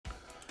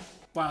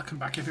Welcome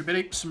back,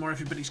 everybody. Some more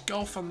Everybody's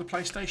Golf on the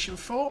PlayStation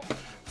 4.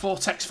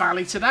 Vortex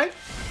Valley today.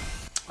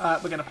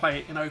 We're going to play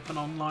it in open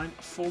online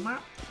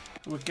format.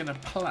 We're going to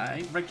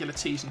play regular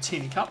tees and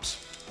teeny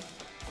cups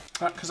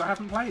because I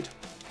haven't played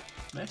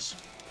this.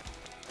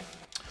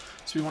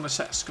 So we want to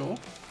set a score.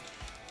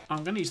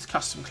 I'm going to use the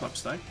custom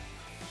clubs though.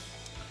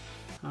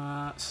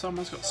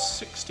 Someone's got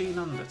 16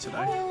 under today.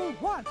 Oh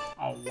wow!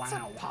 It's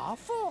a par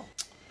 4.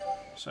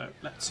 So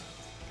let's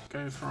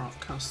go for our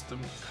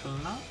custom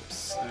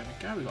clubs. There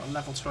we go. We've got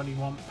level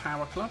 21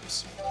 power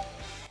clubs.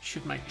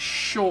 Should make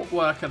short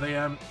work of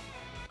the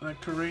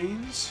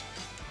greens.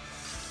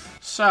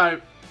 So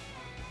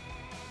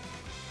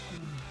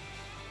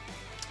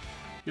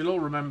you'll all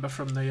remember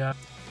from the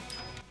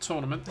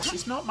tournament, this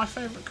is not my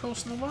favourite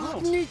course in the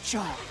world.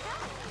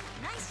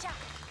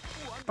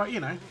 But you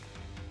know,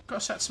 got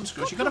to set some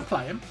scores. You've got to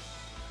play them.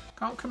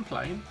 Can't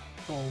complain.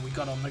 Oh, we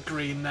got on the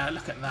green there.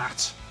 Look at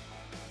that.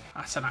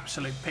 That's an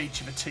absolute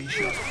peach of a tee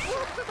shot.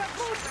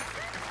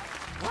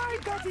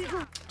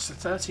 So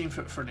 13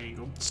 foot for an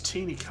eagle. It's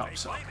teeny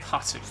cups. So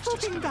putting's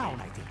just going to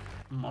be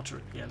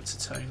moderately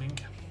entertaining.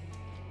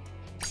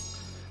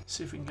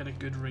 See if we can get a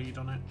good read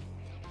on it.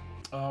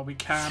 Oh, we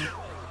can.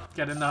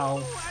 Get in the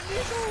hole. That's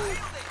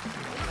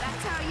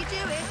how you do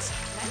it.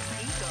 Nice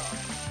eagle.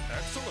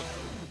 Excellent.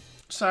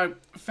 So,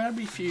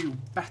 very few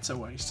better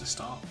ways to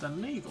start than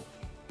an eagle.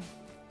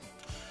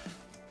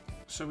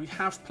 So we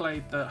have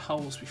played the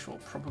holes before,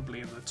 probably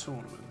in the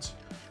tournament,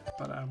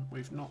 but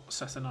we've not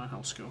set a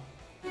 9-hole score.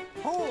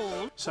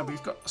 So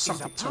we've got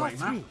something to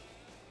aim at.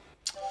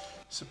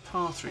 It's a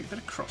par 3, bit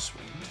of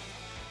crosswind.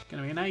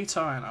 Going to be an 8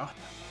 iron up.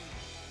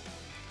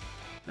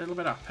 A little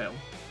bit uphill.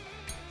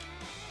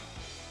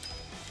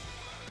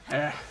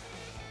 Yeah.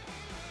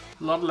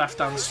 A lot of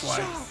left-hand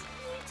sway.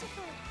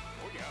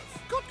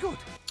 Good.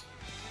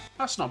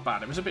 That's not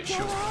bad, it was a bit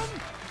short.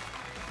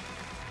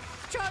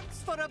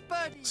 Chance for a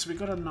birdie. So we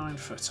got a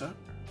 9-footer.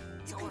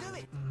 You can do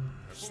it.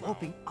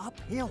 Sloping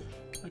uphill.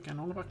 Again,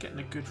 all about getting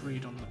a good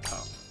read on the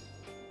putt.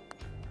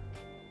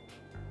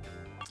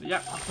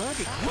 Yep,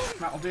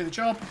 that'll do the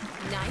job.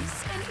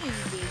 Nice and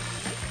easy.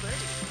 Nice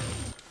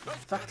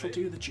birdie. That'll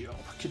do the job.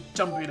 I could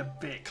dump it a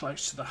bit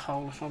close to the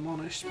hole if I'm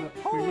honest,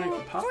 but we make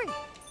the putt.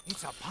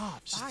 It's a par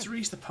 5. So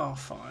 3's the par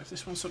 5.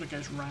 This one sort of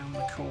goes round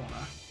the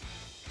corner.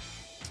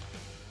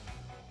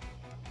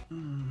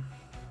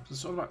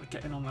 It's all about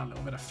getting on that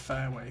little bit of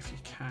fairway if you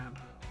can.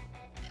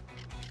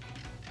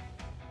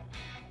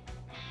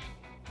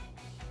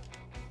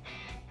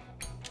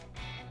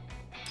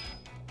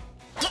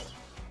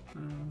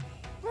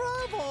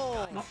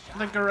 Bravo! Not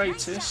the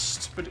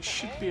greatest, but it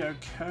should be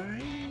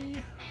okay.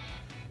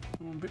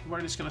 I'm a bit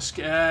worried it's going to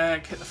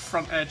hit the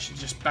front edge and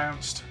just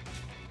bounced.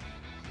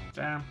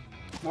 Down.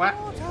 Wet.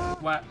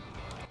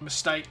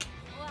 Mistake.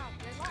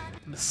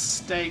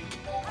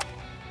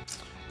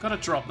 Got a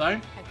drop though.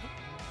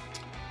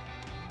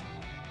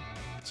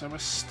 So we're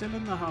still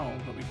in the hole,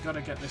 but we've got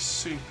to get this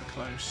super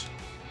close.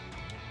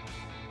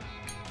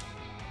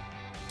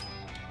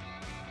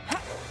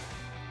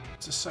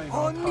 To save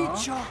our par.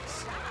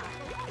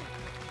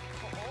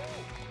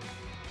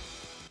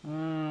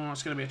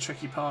 It's going to be a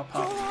tricky par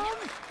putt.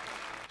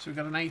 So we've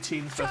got an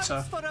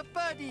 18-footer.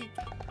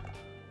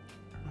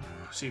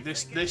 See,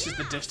 this is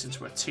the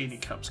distance where teeny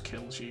cups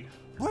kills you.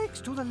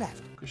 Breaks to the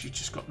left. Because you've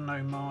just got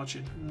no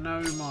margin.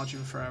 No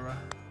margin for error.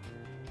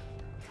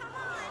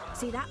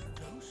 See that?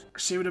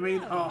 See what I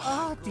mean?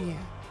 Oh dear.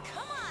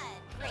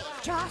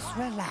 Just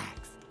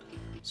relax.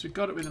 So we've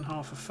got it within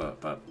half a foot,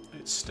 but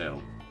it's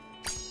still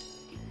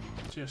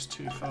just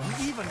too far.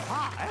 Even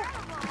high.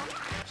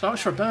 So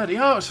much for a birdie.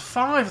 Oh, it was a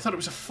 5. I thought it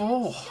was a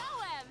 4.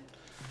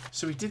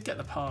 So we did get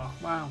the par.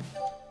 Wow.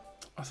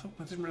 I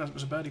didn't realise it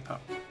was a birdie putt.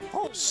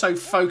 So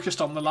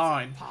focused on the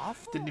line.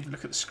 Didn't even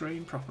look at the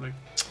screen properly.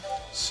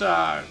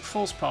 So,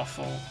 false par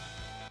 4.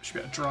 Should be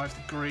able to drive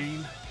the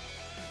green.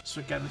 So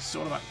again, this is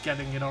all about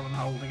getting it on and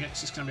holding it.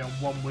 So it's going to be on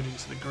one wood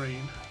into the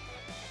green.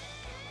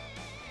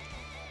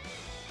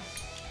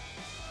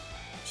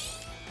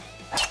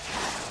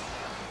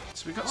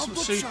 So we've got some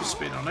super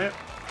spin on it.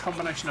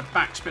 Combination of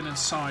backspin and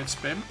side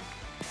spin.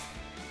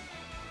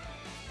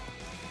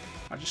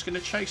 I'm just going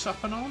to chase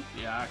up and on.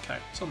 Yeah, okay.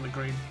 It's on the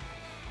green.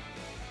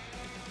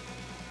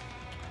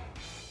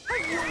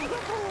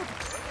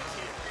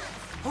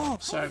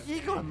 So,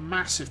 a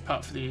massive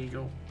putt for the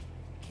eagle.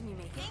 Can you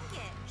make it?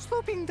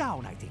 Sloping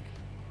down, I think.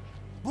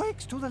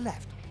 Breaks to the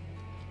left.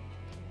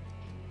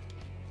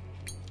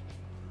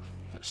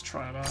 Let's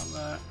try about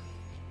that.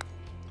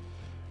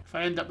 If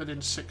I end up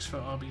within 6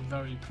 foot, I'll be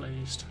very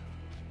pleased.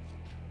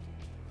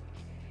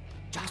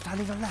 Just a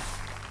little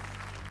left.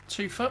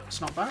 2 foot, it's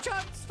not bad.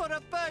 Chance for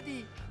a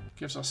birdie.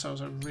 Gives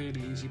ourselves a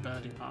really easy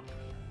birdie putt.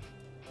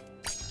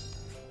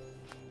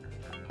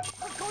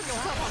 Got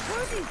yourself a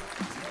birdie.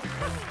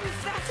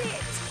 Is that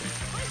it?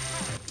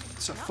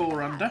 It's a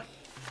 4 under.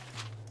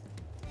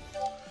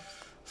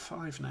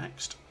 5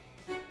 next.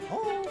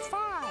 Oh,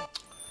 5.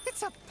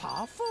 It's a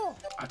par 4.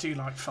 I do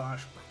like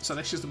 5. So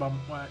this is the one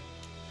where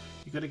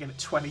you've got to get it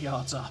 20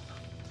 yards up.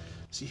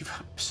 So you've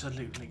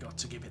absolutely got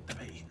to give it the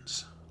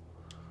beans.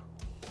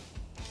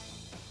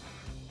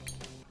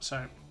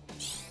 So,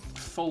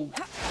 full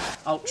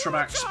ultra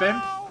back spin.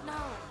 No.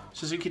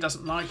 Suzuki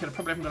doesn't like it. I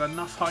probably haven't got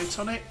enough height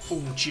on it.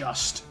 Oh,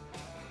 just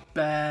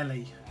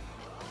barely.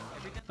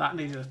 That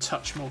needed a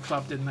touch more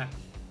club, didn't it?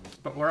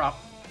 But we're up.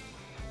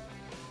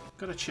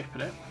 Got a chip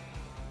at it.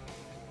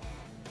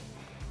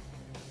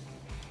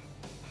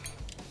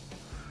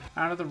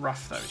 Out of the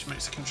rough though, which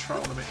makes the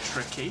control a bit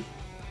tricky.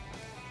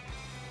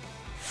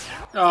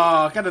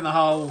 Oh, get in the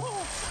hole.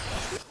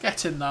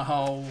 Get in the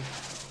hole.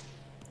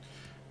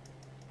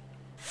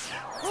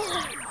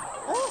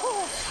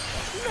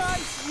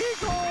 Nice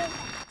eagle!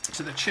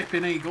 To the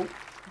chipping eagle.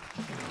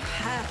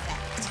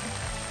 Perfect.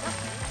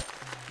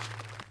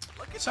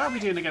 So how are we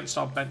doing against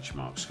our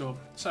benchmark score?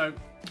 So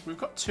we've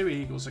got 2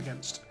 eagles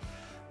against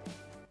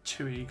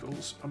 2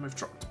 eagles, and we've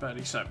dropped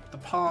birdie. So the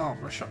par,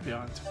 we're a shot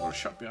behind. We're a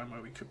shot behind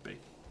where we could be.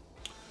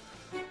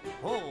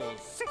 Hole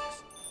 6.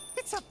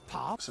 It's a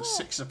par 4. So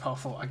 6 is a par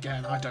 4.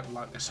 Again, I don't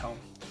like this hole.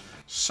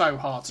 So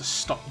hard to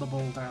stop the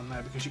ball down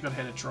there because you've got to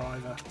hit a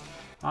driver.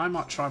 I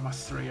might try my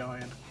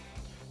 3-iron,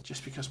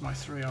 just because my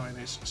 3-iron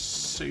is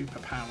super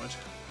powered.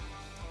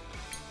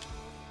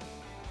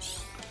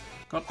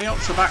 Got the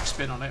ultra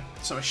backspin on it,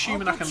 so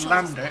assuming I can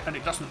land it and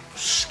it doesn't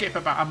skip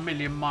about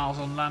 1,000,000 miles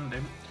on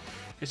landing,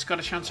 it's got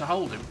a chance of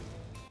holding.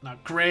 Now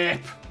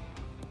grip.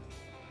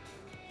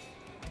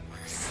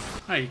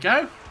 There you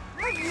go.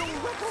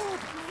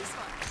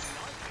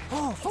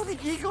 Oh, for the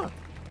eagle!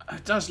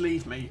 It does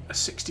leave me a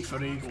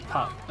 60-foot eagle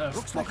putt of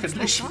Looks what like it's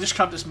can close up. just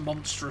come this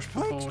monstrous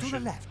Brakes to the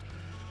proportion. left.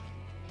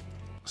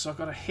 So I've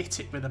got to hit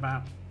it with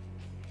about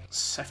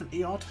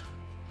 70 odd.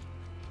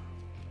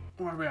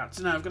 Where are we at?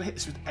 No, I've got to hit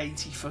this with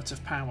 80 foot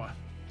of power.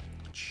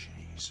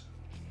 Jeez.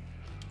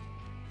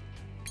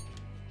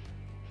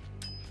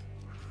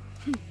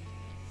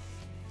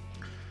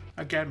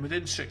 Again,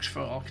 within 6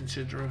 foot, I'll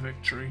consider a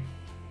victory.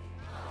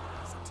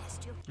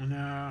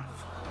 No.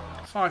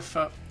 5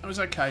 foot. It was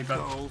okay, but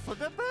Go for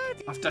the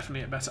birdie! I've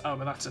definitely hit better. Oh,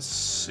 but that's a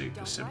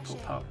super simple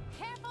putt.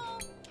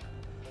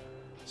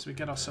 So we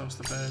get ourselves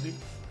the birdie.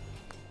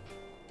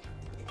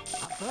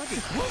 A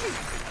birdie moving!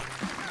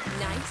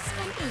 Nice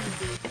and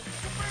easy.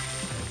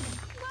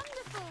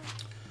 Wonderful.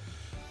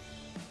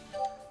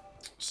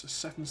 So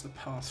 7's the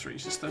par 3.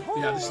 Is this the,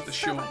 yeah, this is the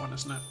short one,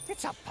 isn't it?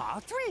 It's a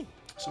par 3.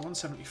 So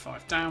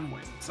 175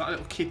 downwind. It's that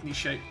little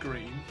kidney-shaped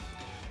green.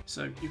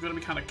 So you've got to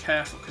be kind of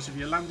careful because if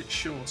you land it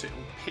short, it'll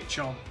pitch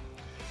on.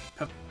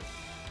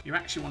 You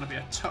actually want to be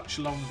a touch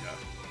longer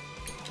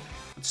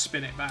and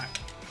spin it back.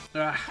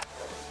 Ah.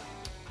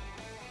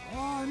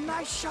 Oh,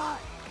 nice shot!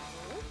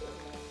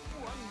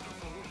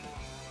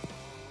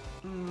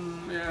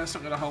 Yeah, it's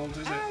not going to hold, is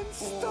it? And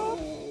stop.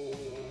 Oh,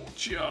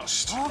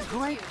 just. Oh,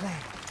 great play.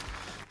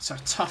 So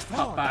tough Oh,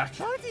 putt back.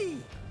 the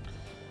birdie!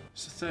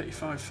 It's a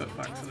 35 foot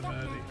back for the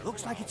birdie.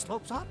 Looks like it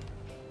slopes up.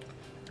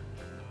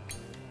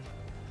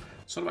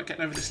 It's all about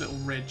getting over this little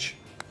ridge.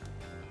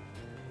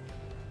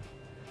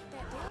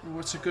 Oh,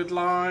 it's a good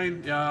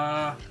line.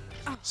 Yeah.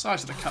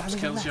 Size of the cups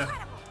kills you.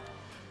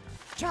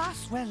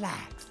 Just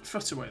relax.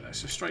 Foot away though,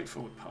 so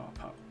straightforward par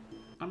putt.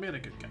 I made a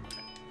good game of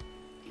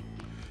it.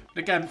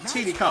 But again,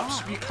 teeny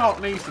cups, you can't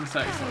leave them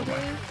 30 foot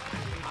away.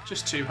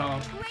 Just too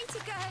hard. Way to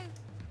go.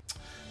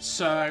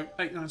 So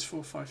 8 9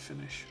 4 5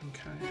 finish.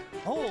 Okay.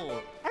 Hole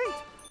 8.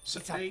 So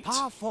It's a 8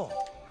 par 4.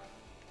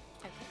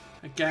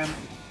 again.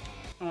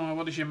 Oh,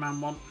 what does your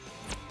man want?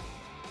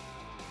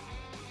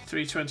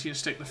 320 and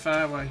stick the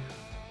fairway.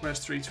 Where's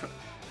 320?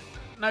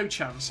 No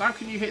chance. How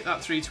can you hit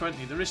that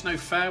 320? There is no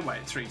fairway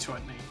at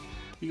 320.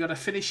 You got to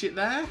finish it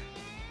there?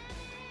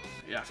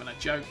 You're having a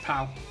joke,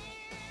 pal.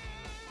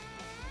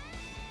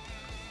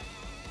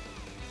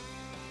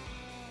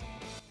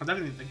 I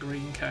don't think the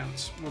green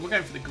counts. Well, we're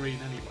going for the green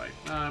anyway.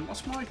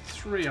 What's my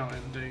 3-iron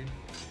do?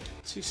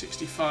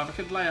 265. I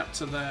could lay up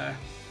to there.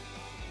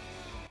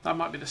 That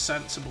might be the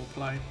sensible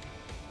play.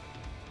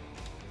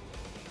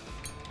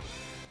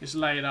 Is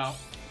lay it up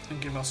and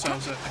give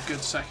ourselves a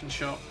good second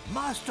shot.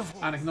 Masterful.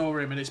 And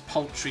ignore him and his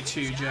paltry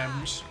 2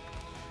 gems.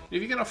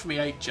 If you could offer me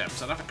 8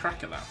 gems, I'd have a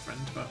crack at that, friend,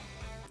 but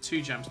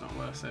 2 gems not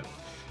worth it.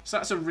 So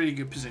that's a really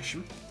good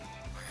position.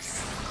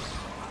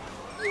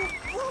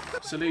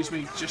 So leaves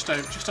me just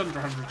under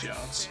 100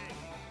 yards.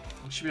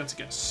 I should be able to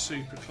get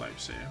super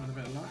close here with a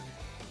bit of luck.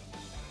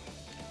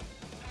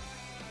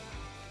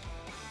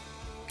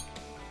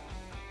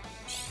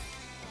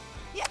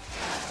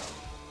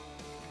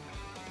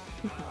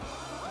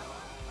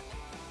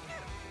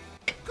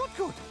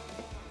 Good.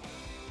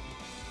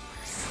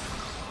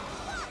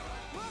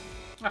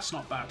 That's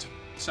not bad.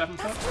 7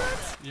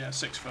 foot? Yeah,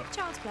 6 foot.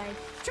 Child's play.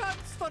 Chance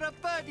for a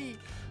birdie.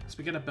 So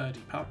we get a birdie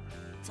putt.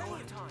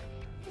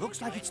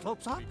 Looks like it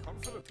slopes up.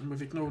 And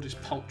we've ignored his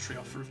paltry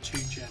offer of 2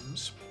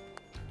 gems.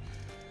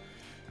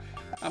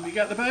 And we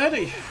get the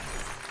birdie.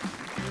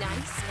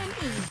 Nice and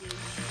easy.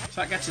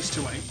 So that gets us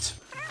to 8.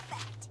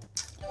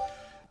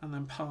 And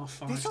then par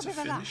 5 This'll to be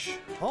the last. finish.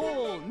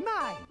 Hole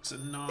 9. It's a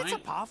 9. It's a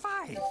par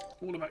 5.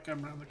 All about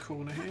going around the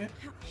corner here.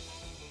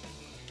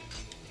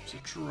 So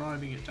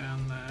driving it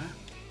down there.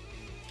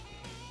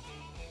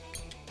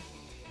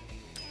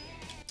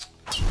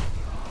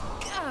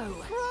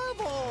 go.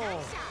 Bravo!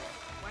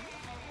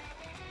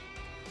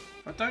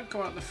 If I don't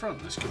go out the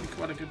front, this could be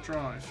quite a good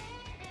drive.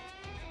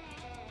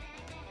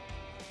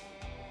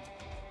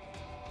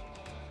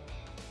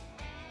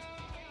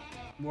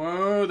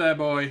 Whoa there,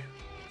 boy.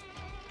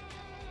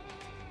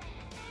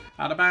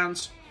 Out of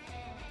bounds.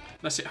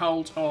 Unless it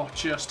holds. Oh,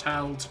 just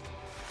held.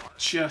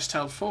 Just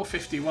held.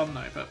 451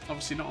 though, but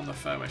obviously not on the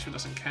fairway, so it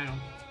doesn't count.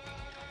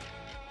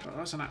 But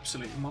that's an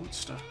absolute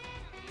monster.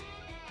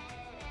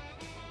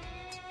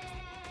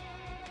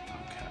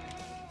 Okay.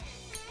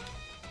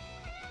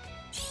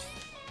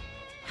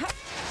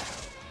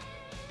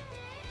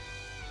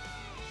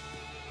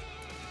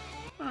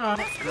 Oh,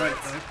 that's great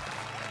though.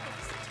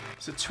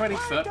 It's a 20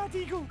 foot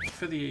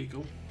for the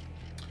eagle.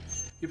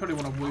 You probably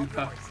want a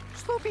whooper.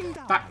 Sloping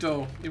down.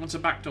 Backdoor. He wants a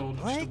backdoor,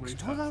 not just a Right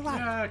to whooper. the right.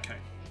 Yeah, okay.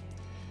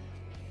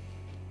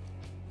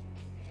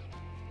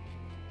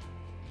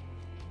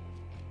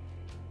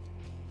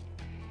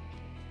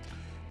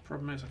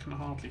 Problem is, I can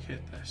hardly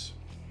hit this.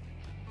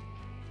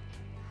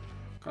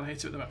 Gotta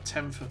hit it with about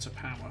 10 foot of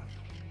power.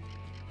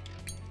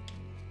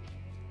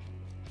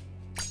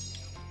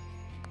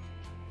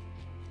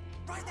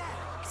 Right there.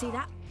 See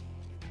that?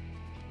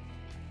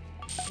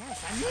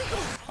 Yes, an eagle.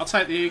 I'll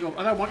take the eagle.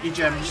 I don't want your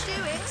gems. Do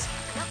it.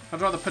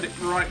 I'd rather put it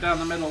right down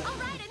the middle. All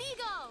right, an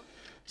eagle.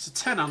 It's a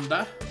 10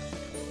 under.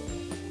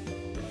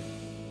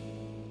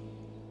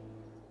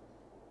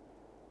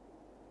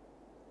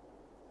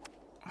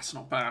 That's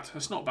not bad.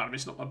 It's not bad.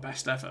 It's not my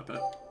best ever,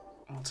 but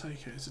I'll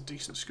take it. It's a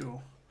decent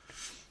score.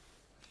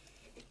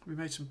 We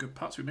made some good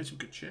putts. We made some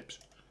good chips.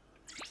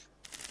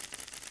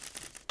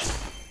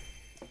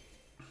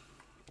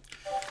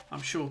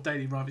 I'm sure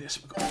Daily Rivals. Yes,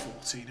 I've got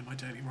 14 in my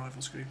Daily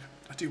Rivals group.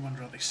 I do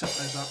wonder how they set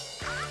those up.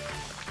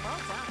 Well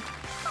done.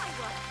 Fine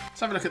work. Let's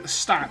have a look at the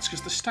stats,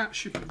 because the stats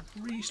should be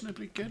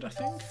reasonably good, I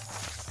think.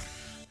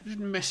 I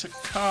didn't miss a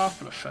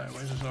couple of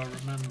fairways, as I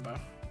remember.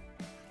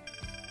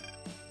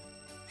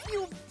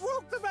 You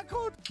broke the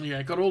record.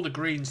 Yeah, got all the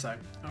greens, though.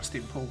 That's the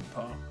important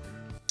part.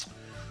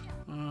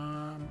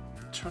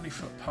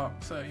 20-foot putt,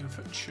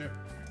 13-foot chip.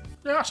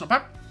 Yeah, that's not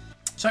bad.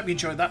 So I hope you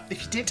enjoyed that.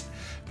 If you did,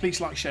 please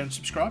like, share and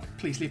subscribe.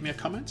 Please leave me a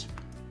comment.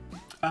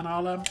 And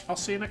I'll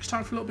see you next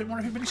time for a little bit more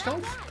of Everybody's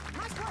Golf.